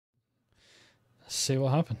see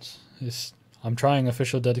what happens. I'm trying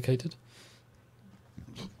official dedicated.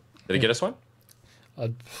 Did it get us one?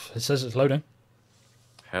 It says it's loading.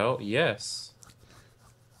 Hell yes.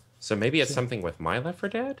 So maybe it's something with my Left 4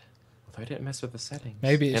 Dead? Although I didn't mess with the settings.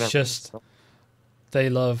 Maybe it's just they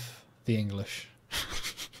love the English.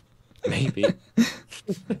 Maybe.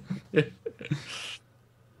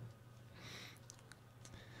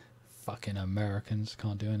 Fucking Americans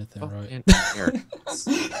can't do anything right. Americans.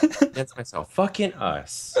 Against myself. Fucking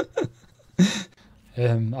us. I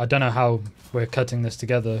don't know how we're cutting this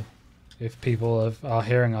together. If people are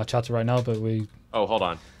hearing our chatter right now, but we. Oh, hold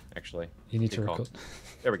on. Actually, you need to record.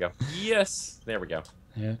 There we go. Yes, there we go.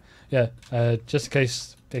 Yeah. Just in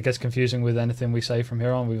case it gets confusing with anything we say from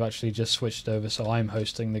here on, we've actually just switched over, so I'm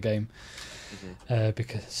hosting the game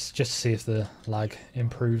because just to see if the lag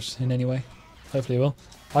improves in any way. Hopefully, it will.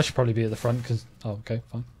 I should probably be at the front because. Oh, okay,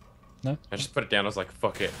 fine. No. I just put it down. I was like,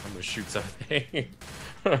 "Fuck it, I'm gonna shoot something."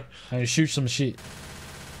 I'm gonna shoot some shit.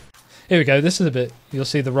 Here we go. This is a bit. You'll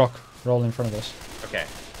see the rock roll in front of us. Okay.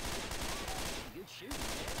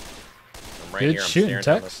 I'm right Good here. I'm shooting,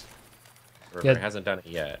 Tex. It hasn't done it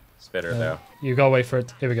yet. Spitter though. You gotta wait for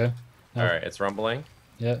it. Here we go. All right, it's rumbling.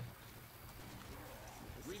 Yeah.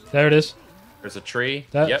 There it is. There's a tree.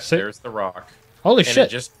 Yep, there's the rock. Holy and shit! It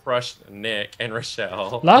just crushed Nick and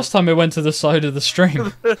Rochelle. Last time it went to the side of the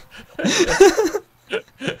stream.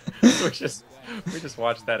 we just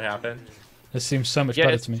watched that happen. It seems so much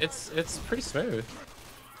better to me. It's pretty smooth.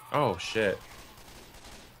 Oh shit!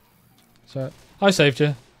 So I saved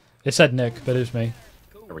you. It said Nick, but it was me.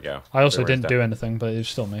 There we go. I also didn't do anything, but it was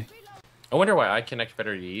still me. I wonder why I connect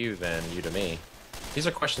better to you than you to me. These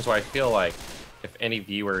are questions where I feel like if any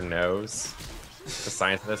viewer knows the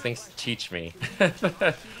science of those things, teach me.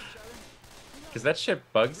 Because that shit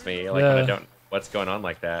bugs me. Like when I don't what's going on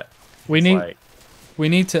like that. We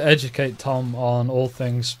need to educate Tom on all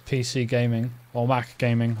things PC gaming or Mac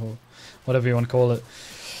gaming or whatever you want to call it.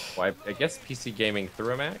 Well, I guess PC gaming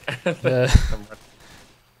through a Mac. Yeah.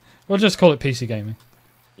 We'll just call it PC gaming.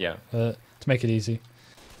 Yeah. To make it easy.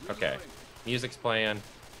 Okay. Music's playing.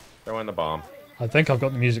 Throw in the bomb. I think I've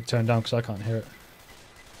got the music turned down because I can't hear it.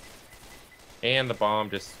 And the bomb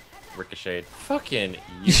just ricocheted. Fucking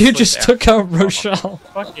useless. You just took out Rochelle.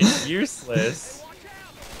 Fucking useless.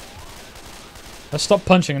 Let's stop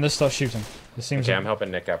punching and let's start shooting. It seems okay, I'm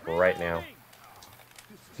helping Nick up right now.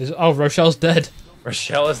 Oh, Rochelle's dead.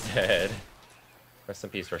 Rochelle is dead. Rest in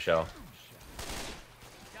peace, Rochelle.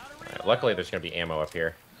 Right, luckily, there's going to be ammo up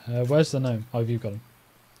here. Where's the gnome? Oh, you got him.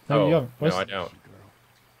 No, you haven't. no, I don't.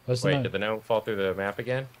 Where's the Wait, gnome? did the gnome fall through the map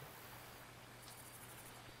again?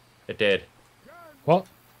 It did. What?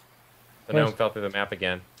 The gnome fell through the map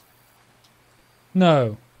again.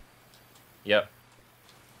 No. Yep.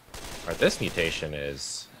 Alright, this mutation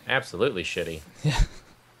is absolutely shitty. Yeah.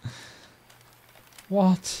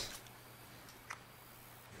 What?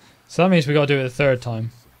 So that means we gotta do it a third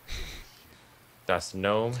time. Das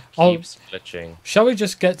gnome keeps glitching. Shall we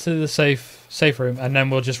just get to the safe room and then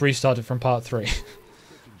we'll just restart it from part 3?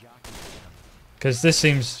 Because this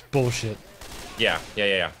seems bullshit. Yeah.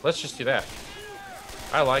 Let's just do that.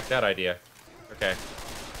 I like that idea. Okay.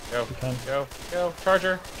 Go. Go.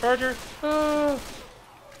 Charger. Oh.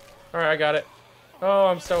 Alright, I got it. Oh,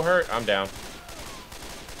 I'm so hurt. I'm down.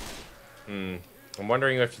 I'm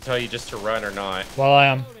wondering if to tell you just to run or not. Well, I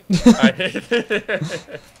am.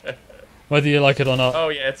 Whether you like it or not. Oh,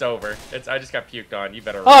 yeah, it's over. I just got puked on. You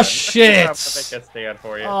better run. Oh, shit! I'm gonna make a stand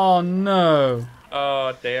for you. Oh, no.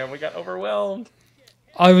 Oh, damn. We got overwhelmed.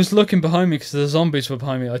 I was looking behind me because the zombies were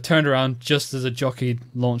behind me. I turned around just as a jockey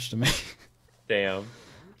launched at me. Damn.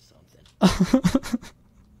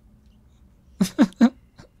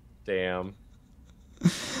 Damn.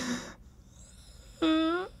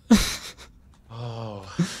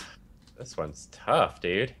 Oh, this one's tough,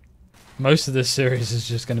 dude. Most of this series is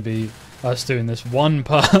just going to be us doing this one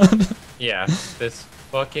part. Yeah, this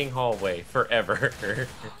fucking hallway forever.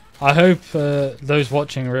 I hope those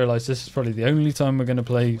watching realize this is probably the only time we're going to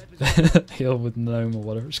play Heal with Gnome or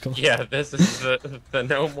whatever it's called. Yeah, this is the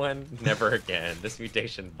Gnome one. Never again. This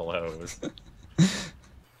mutation blows.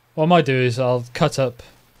 What I might do is I'll cut up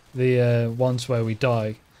the ones where we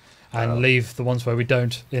die and leave the ones where we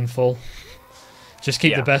don't in full. Just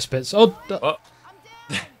keep the best bits. Oh, fuck!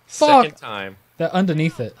 Second time. They're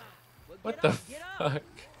underneath it. What the fuck?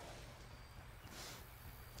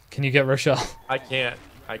 Can you get Rochelle? I can't.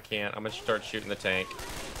 I'm gonna start shooting the tank.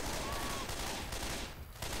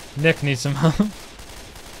 Nick needs some help.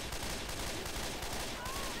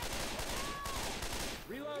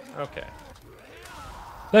 Okay.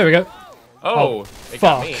 There we go. Oh, it fuck.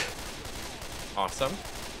 got me. Awesome.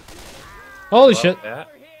 Holy Love shit. that.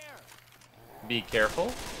 Be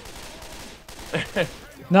careful.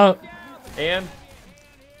 No. And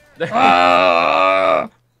Ah!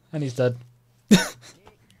 And he's dead.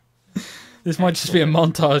 This might just be a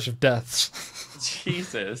montage of deaths.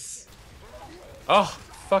 Jesus. Oh,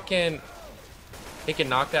 fucking. He can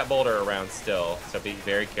knock that boulder around still, so be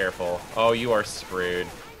very careful. Oh, you are screwed.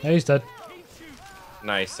 Yeah, he's dead.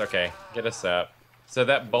 Nice, okay. Get us up. So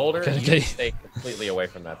that boulder, Okay, you okay. need to stay completely away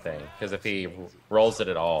from that thing, because if he rolls it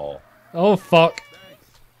at all... Oh, fuck.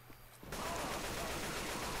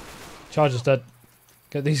 Charger's dead.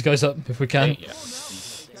 Get these guys up if we can. Hey, yeah.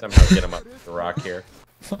 Somehow get him up the rock here.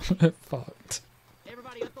 We're fucked.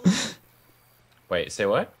 Wait, say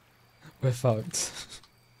what? We're fucked.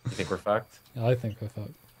 You think we're fucked? I think we're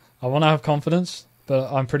fucked. I want to have confidence,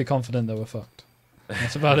 but I'm pretty confident that we're fucked.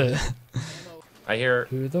 That's about it. I hear...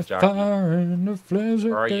 To the Jockey. fire and the flames.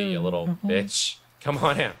 Where are you, you little bitch? Come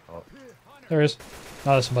on in. Oh, There he is.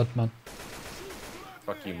 Oh, that's a mudman.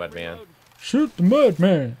 fuck you, Mudman. Shoot the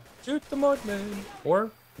mudman. Shoot the Mudman.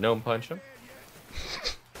 Or Gnome Punch him.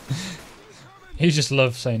 He just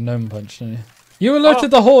loves saying gnome punch, doesn't he? You alerted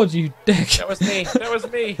the horde, you dick. That was me. That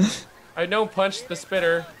was me. I Gnome Punched the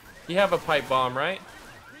spitter. You have a pipe bomb, right?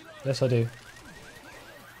 Yes, I do.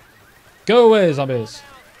 Go away, zombies.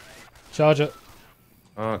 Charger.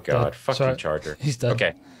 Oh, God. Dead. Fuck Sorry. you, Charger. He's dead.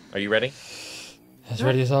 Okay. Are you ready? As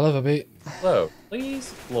ready as I'll ever be. Hello.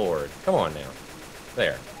 Please, Lord. Come on now.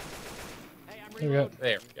 There. There we go.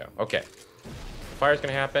 There we go. Okay. The fire's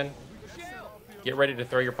gonna happen. Get ready to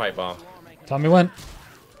throw your pipe bomb. Tell me when.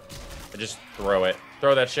 And just throw it.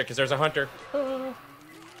 Throw that shit, because there's a hunter.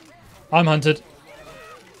 I'm hunted.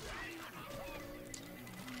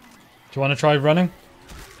 Do you want to try running?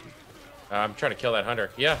 I'm trying to kill that hunter.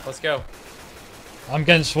 Yeah, let's go. I'm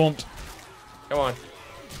getting swamped. Come on.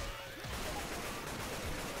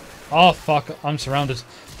 Oh, fuck. I'm surrounded.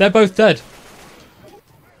 They're both dead.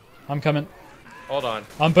 I'm coming. Hold on.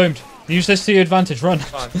 I'm boomed. Use this to your advantage. Run.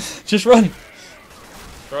 Hold on. Just run.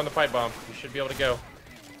 Throw in the pipe bomb. You should be able to go.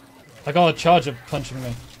 I got a charger punching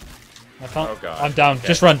me. I can't. Oh, God. I'm down. Okay.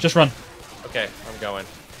 Just run. Just run. Okay, I'm going.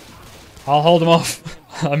 I'll hold him off.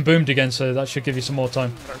 I'm boomed again, so that should give you some more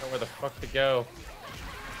time. I don't know where the fuck to go.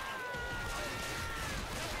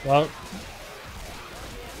 Well,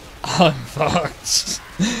 I'm fucked.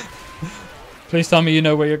 Please tell me you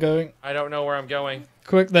know where you're going. I don't know where I'm going.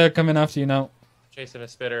 Quick, they're coming after you now. Chasing a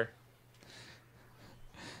spitter.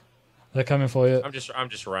 They're coming for you. I'm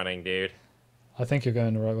just running, dude. I think you're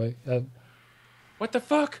going the right way. What the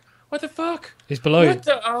fuck? What the fuck? He's below you. What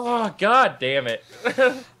the? Oh, God damn it.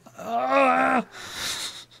 Ah!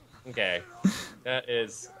 Okay. That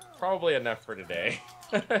is probably enough for today.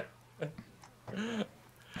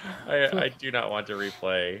 I do not want to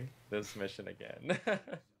replay this mission again.